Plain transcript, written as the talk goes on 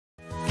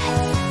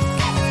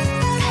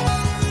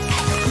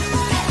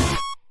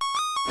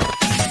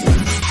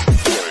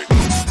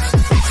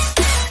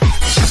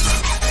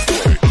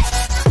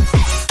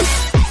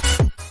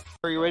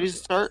you ready to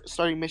start?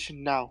 Starting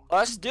mission now.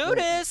 Let's do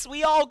this.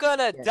 We all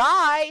gonna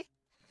die.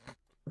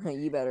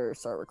 You better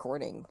start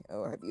recording,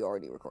 or have you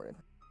already recorded?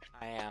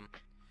 I am.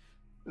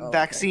 Oh,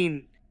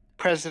 Vaccine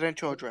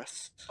presidential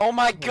address. Oh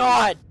my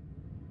God!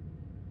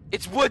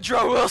 It's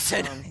Woodrow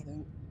Wilson.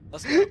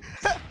 Let's go.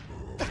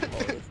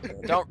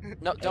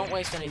 Don't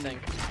waste anything.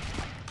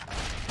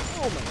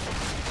 Oh my God.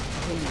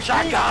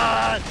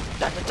 Shotgun!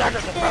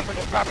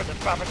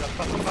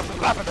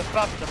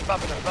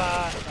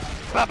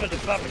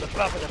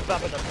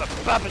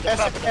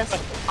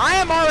 I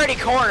am already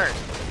cornered.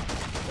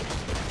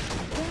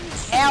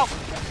 Help!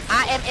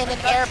 I am in an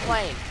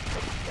airplane.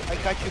 I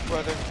got you,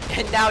 brother.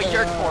 And now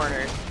you're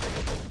cornered.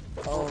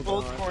 Oh,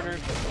 Both God. cornered.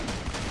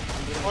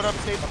 Hold up,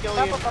 safe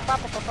Gillian.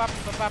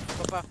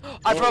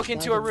 I broke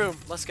into a room.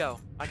 Let's go.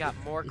 I got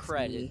more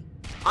credit.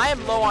 I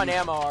am low on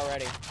ammo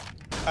already.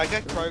 I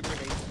got cryo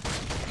grenades.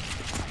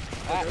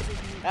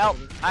 Help!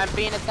 I'm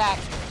being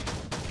attacked.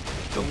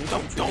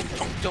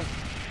 Don't.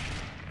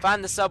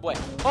 Find the subway.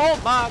 Oh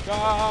my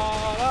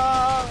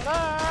God!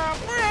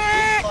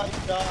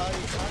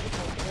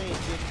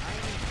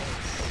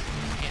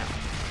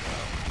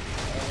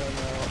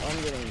 I'm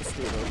getting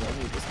screwed over. I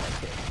need this one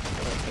kid.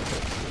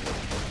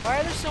 Why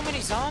are there so many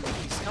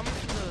zombies coming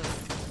from the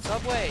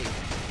subway?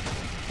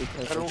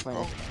 Because I they're don't trying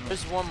know. to...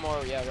 There's one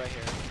more, yeah, right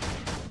here.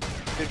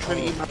 They're trying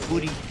to eat my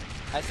booty.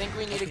 I think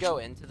we need to go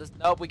into this.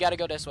 Nope, we gotta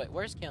go this way.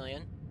 Where's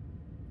Killian?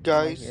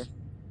 Guys. Here.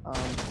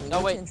 We No,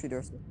 need wait. to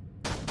introduce you.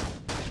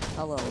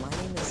 Hello, my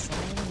name is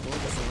Simon.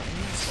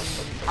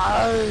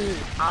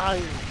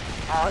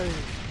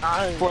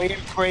 Pray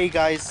and pray,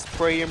 guys.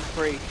 Pray and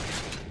pray.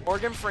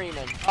 Morgan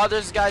Freeman. Oh,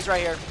 there's guys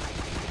right here.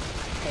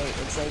 Hey,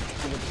 it's like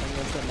the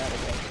Independence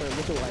America. Or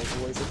look alive,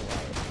 boys, look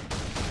alive.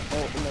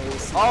 Oh, no,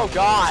 it's... Oh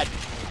God,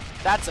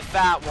 that's a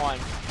fat one.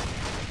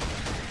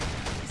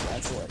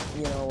 That's what.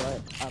 You know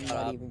what? I'm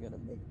not even gonna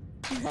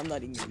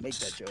make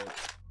that joke.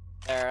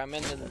 There, I'm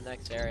in the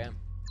next area.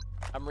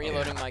 I'm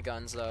reloading my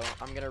guns though.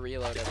 I'm gonna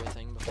reload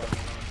everything before I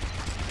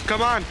move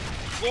Come on,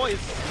 boys.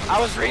 on. I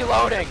was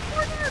reloading.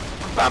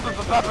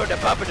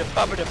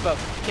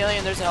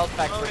 Killian, there's a health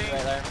pack for you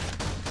right there.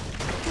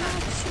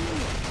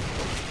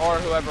 Or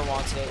whoever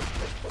wants it.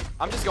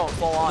 I'm just going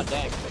full on,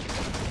 dang.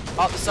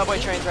 Oh, the subway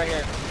train's right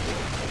here. I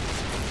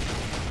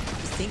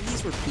think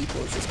these were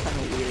people. It's just kind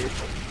of weird.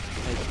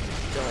 Like,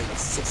 they're like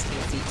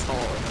 16 feet tall,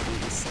 and nobody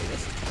just say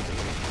this.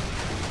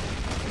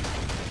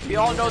 We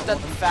all know that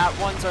the fat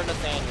ones are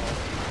Nathaniel.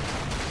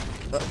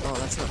 Oh,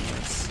 that's not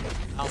nice.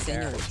 I don't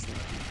care.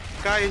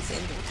 Guys,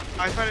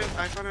 I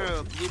found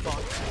a blue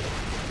box.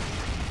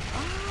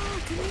 Ah,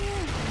 come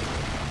here.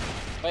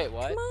 Wait,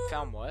 what?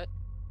 Found what?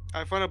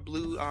 I found a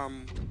blue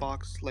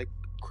box like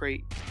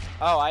crate.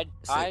 Oh,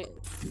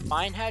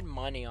 mine had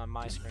money on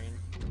my screen.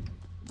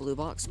 Blue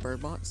box,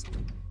 bird box.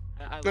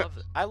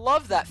 I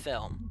love that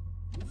film.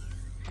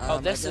 Oh,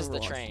 this is the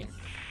train.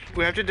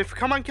 We have to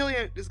come on,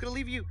 Killian. It's gonna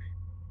leave you.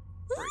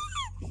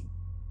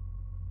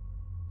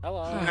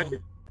 Hello.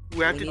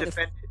 We have to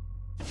defend it.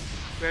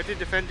 We have to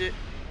defend it.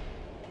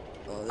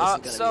 Oh,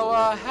 this is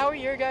gonna be how are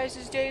your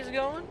guys' days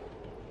going?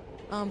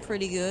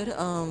 pretty good.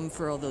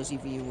 For all those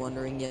of you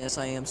wondering, yes,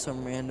 I am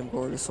some random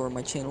Gordosaur.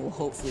 My channel will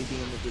hopefully be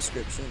in the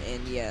description,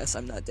 and yes,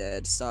 I'm not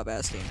dead. Stop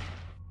asking.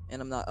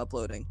 And I'm not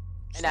uploading.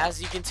 And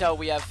as you can tell,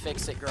 we have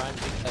Fix It Grunt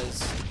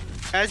because...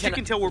 As you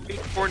can tell, we're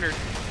being cornered.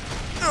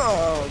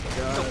 Oh,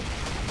 God.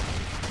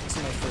 This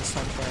is my first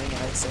time playing, and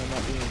I'd say I'm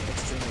not doing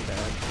extremely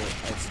bad,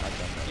 but I've done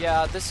that.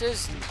 Yeah, this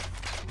is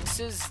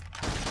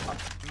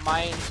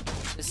mine.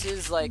 This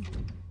is like,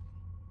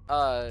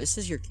 this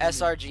is your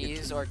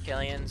SRG's or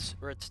Killian's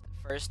first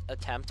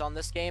attempt on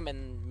this game,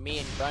 and me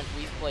and Grunt,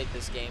 we've played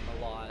this game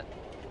a lot.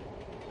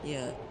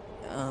 Yeah,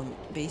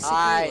 basically,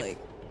 like,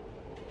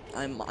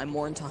 I'm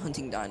more into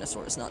hunting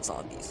dinosaurs, not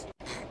zombies.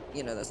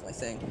 You know, that's my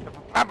thing.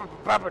 I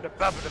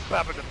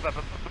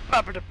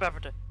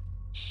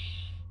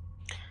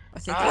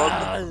think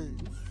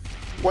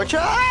watch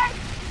out!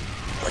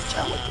 Watch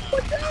out!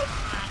 Watch out!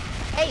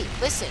 Hey,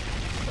 listen!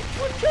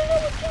 Watch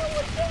out! Watch out!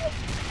 Watch out!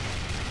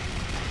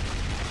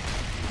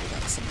 I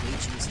got some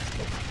leeches.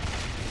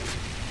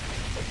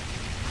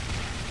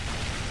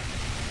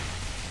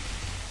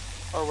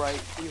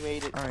 Alright, we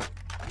made it. Alright,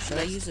 should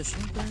I use a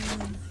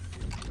shotgun?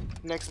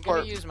 Next I'm part.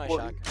 gonna use my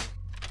shotgun.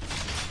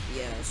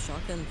 Yeah,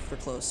 shotgun for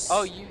close.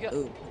 Oh, you got...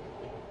 Ooh.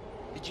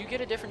 Did you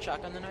get a different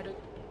shotgun than I did?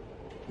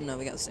 No,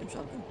 we got the same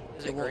shotgun.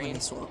 Is it won't let green? me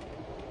swap.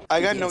 I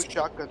got no Yes.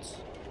 shotguns.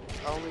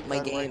 I only My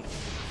got game. Like,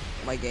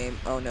 My game.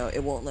 Oh no, it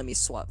won't let me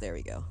swap. There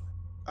we go.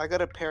 I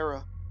got a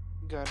para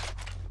gun.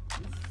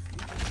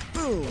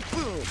 Boom,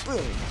 boom,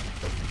 boom.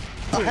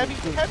 A heavy,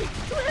 too heavy.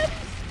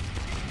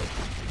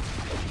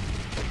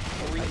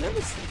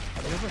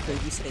 I've never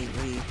heard you say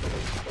re.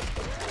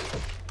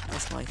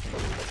 That's my thing.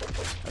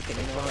 Okay,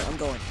 you know what? I'm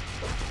going.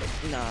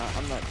 Nah,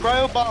 I'm not.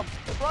 Cryo bomb.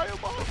 Cryo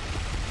bomb.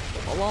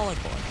 A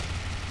lollipop.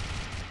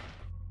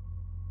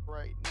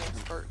 Right.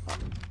 Next part.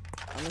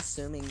 I'm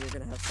assuming you're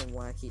gonna have some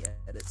wacky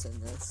edits in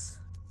this.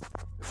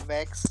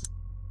 Vex.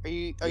 Are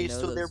you know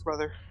still there, those-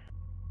 brother?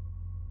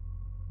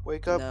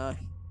 Wake up. Nah.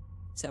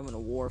 He's having a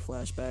war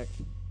flashback.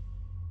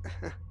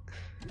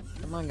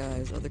 Come on,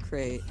 guys. Other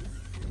crate.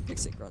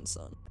 Fix it,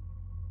 grandson.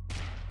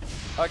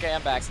 Okay,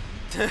 I'm back.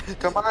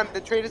 Come on,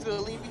 the train is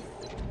gonna leave me.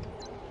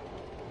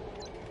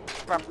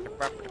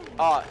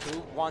 Oh, who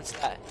wants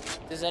that?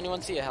 Does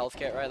anyone see a health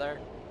kit right there?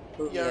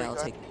 Yeah, Yeah, I'll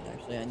take it.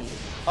 Actually, I need it.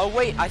 Oh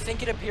wait, I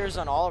think it appears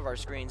on all of our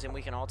screens and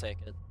we can all take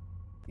it.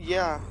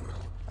 Yeah.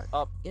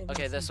 Up. Yeah,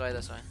 Okay, this way,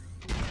 this way.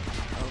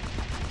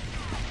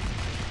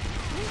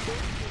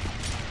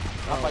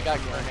 Oh, Up, I got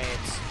yeah.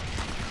 grenades.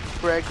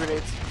 Frag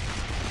grenades.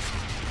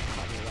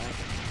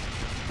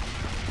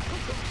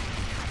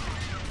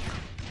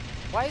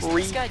 Why is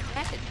this guy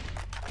dead?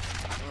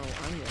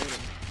 Oh, I'm ready.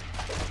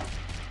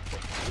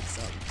 What's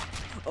up?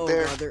 Oh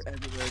There. god, they're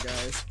everywhere,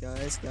 guys.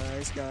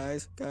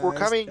 Guys. We're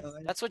coming. Guys.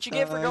 That's what you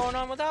get for Guys. going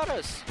on without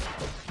us.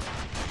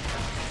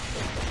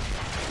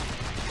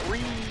 3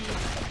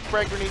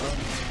 frag grenades. Is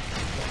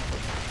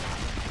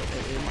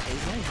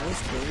my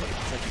voice clear?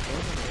 It's like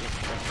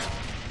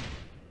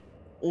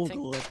oh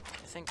god. I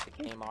think the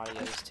game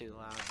audio is too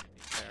loud, to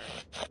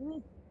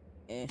be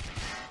fair.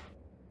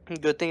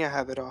 Good thing I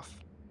have it off.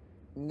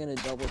 I'm gonna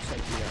double check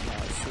you right now.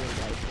 I swear to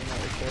God, if you're not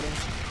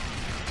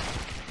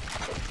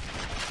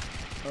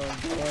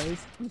recording.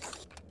 Guys.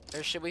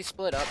 Or should we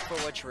split up for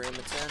which room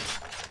it's in?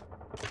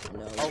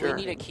 No. Oh, Sure.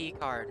 we need a key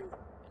card. And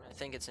I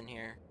think it's in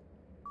here.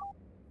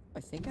 I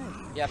think I.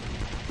 Yep.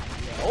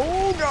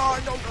 Oh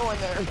god, don't go in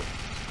there.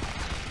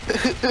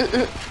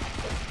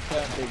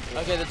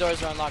 Okay, the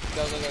doors are unlocked.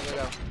 Go.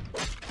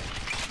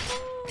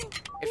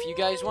 If you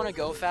guys want to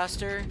go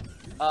faster,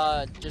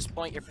 just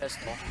point your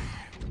pistol.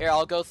 Here,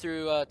 I'll go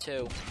through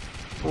 2.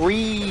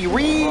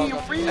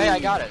 Hey, I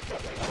got it.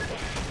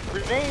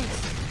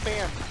 Grenades.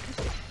 Bam.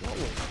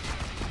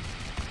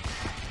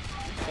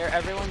 Here,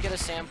 everyone get a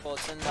sample.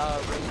 It's in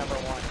room number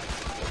 1.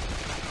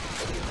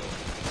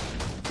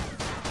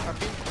 I'm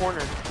being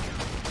cornered.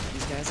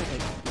 These guys are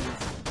like.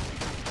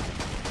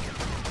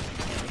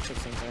 Yeah, took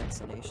some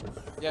vaccination.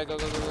 Yeah, go.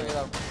 Run.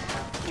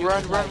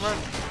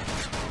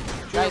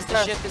 Guys, the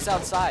Fast. ship is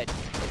outside.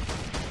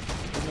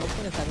 There's no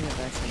point of having a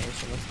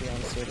vaccination, let's be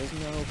honest here. There's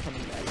no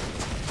coming back from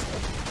this kind of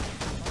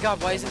stuff.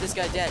 God, why isn't this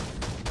guy dead?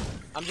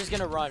 I'm just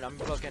gonna run. I'm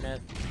booking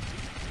it.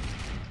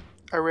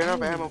 I ran out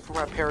of ammo for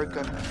my parrot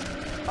gun.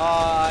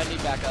 I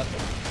need backup.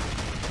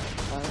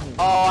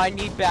 Oh, I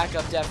need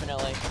backup,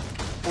 definitely.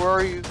 Where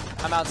are you?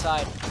 I'm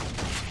outside.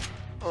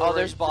 Oh, Alright,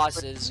 there's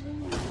bosses.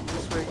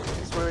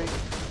 This way.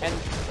 And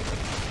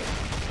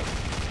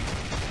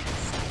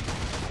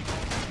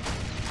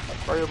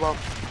Are you above?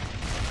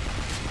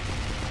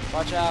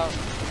 watch out.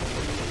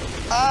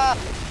 Ah!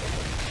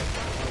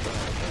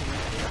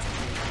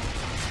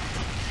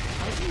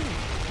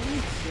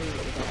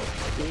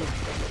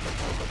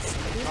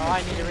 Oh,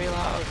 I need to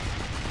reload.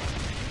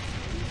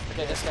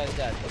 Okay, this guy's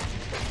dead.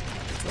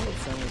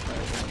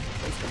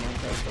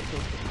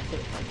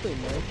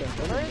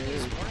 Where are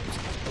these worms?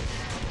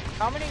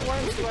 How many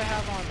worms do I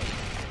have on me?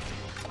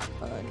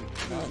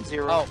 None.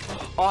 0.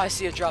 Oh, I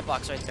see a drop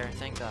box right there.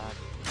 Thank God.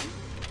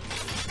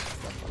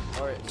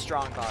 Or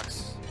strong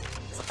box.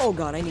 Oh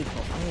god, I need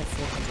help. I have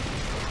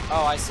 400.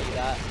 Oh, I see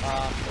that.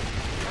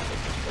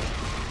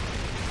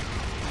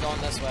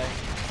 Going this way.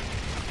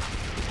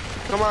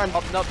 Come on.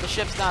 Oh, nope, the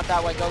ship's not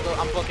that way. Go.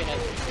 I'm booking it.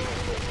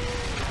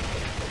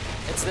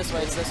 It's this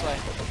way.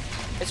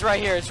 It's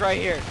right here.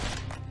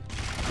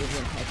 Give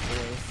them heck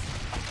boys.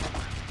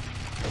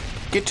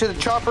 Get to the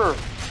chopper.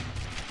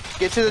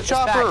 Get to the It's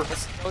chopper.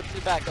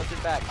 back. Go to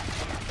the back.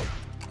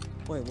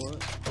 Wait, what?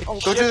 Oh,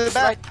 Go to the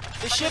back.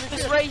 The ship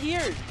is right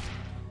here.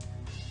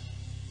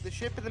 The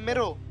ship in the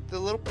middle. The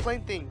little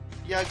plane thing.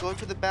 Yeah, go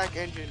to the back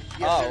engine.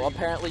 Yes, Oh, sir.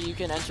 apparently you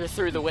can enter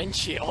through the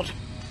windshield. Oh,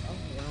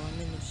 well, I'm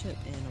in the ship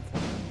and I'm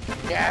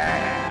flying.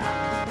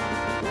 Yeah.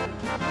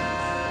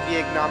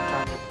 Vietnam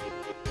time.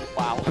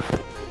 Wow.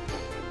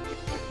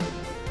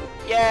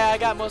 Yeah, I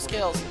got most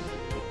kills.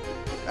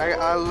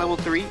 I level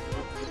 3. Should I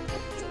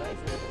have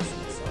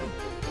son?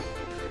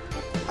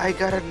 I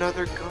got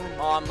another gun.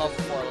 Oh, I'm level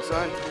 4. Let's go.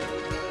 Gun.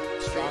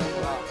 Strong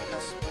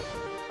gloves.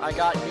 I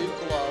got new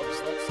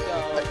gloves. Let's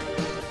go.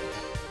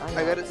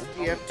 I got a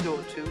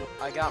CM202.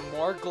 I got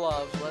more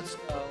gloves. Let's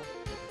go.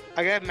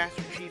 I got a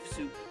Master Chief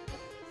suit.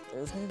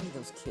 There's gonna be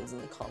those kids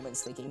in the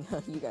comments thinking,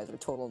 you guys are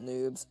total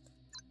noobs.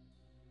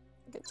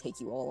 I'm gonna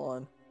take you all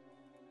on.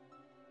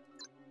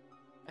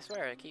 I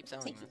swear, I keep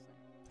telling this.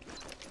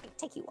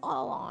 Take you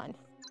all on.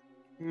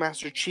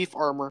 Master Chief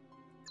armor.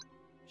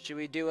 Should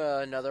we do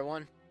another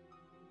one?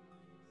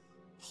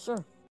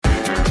 Sure.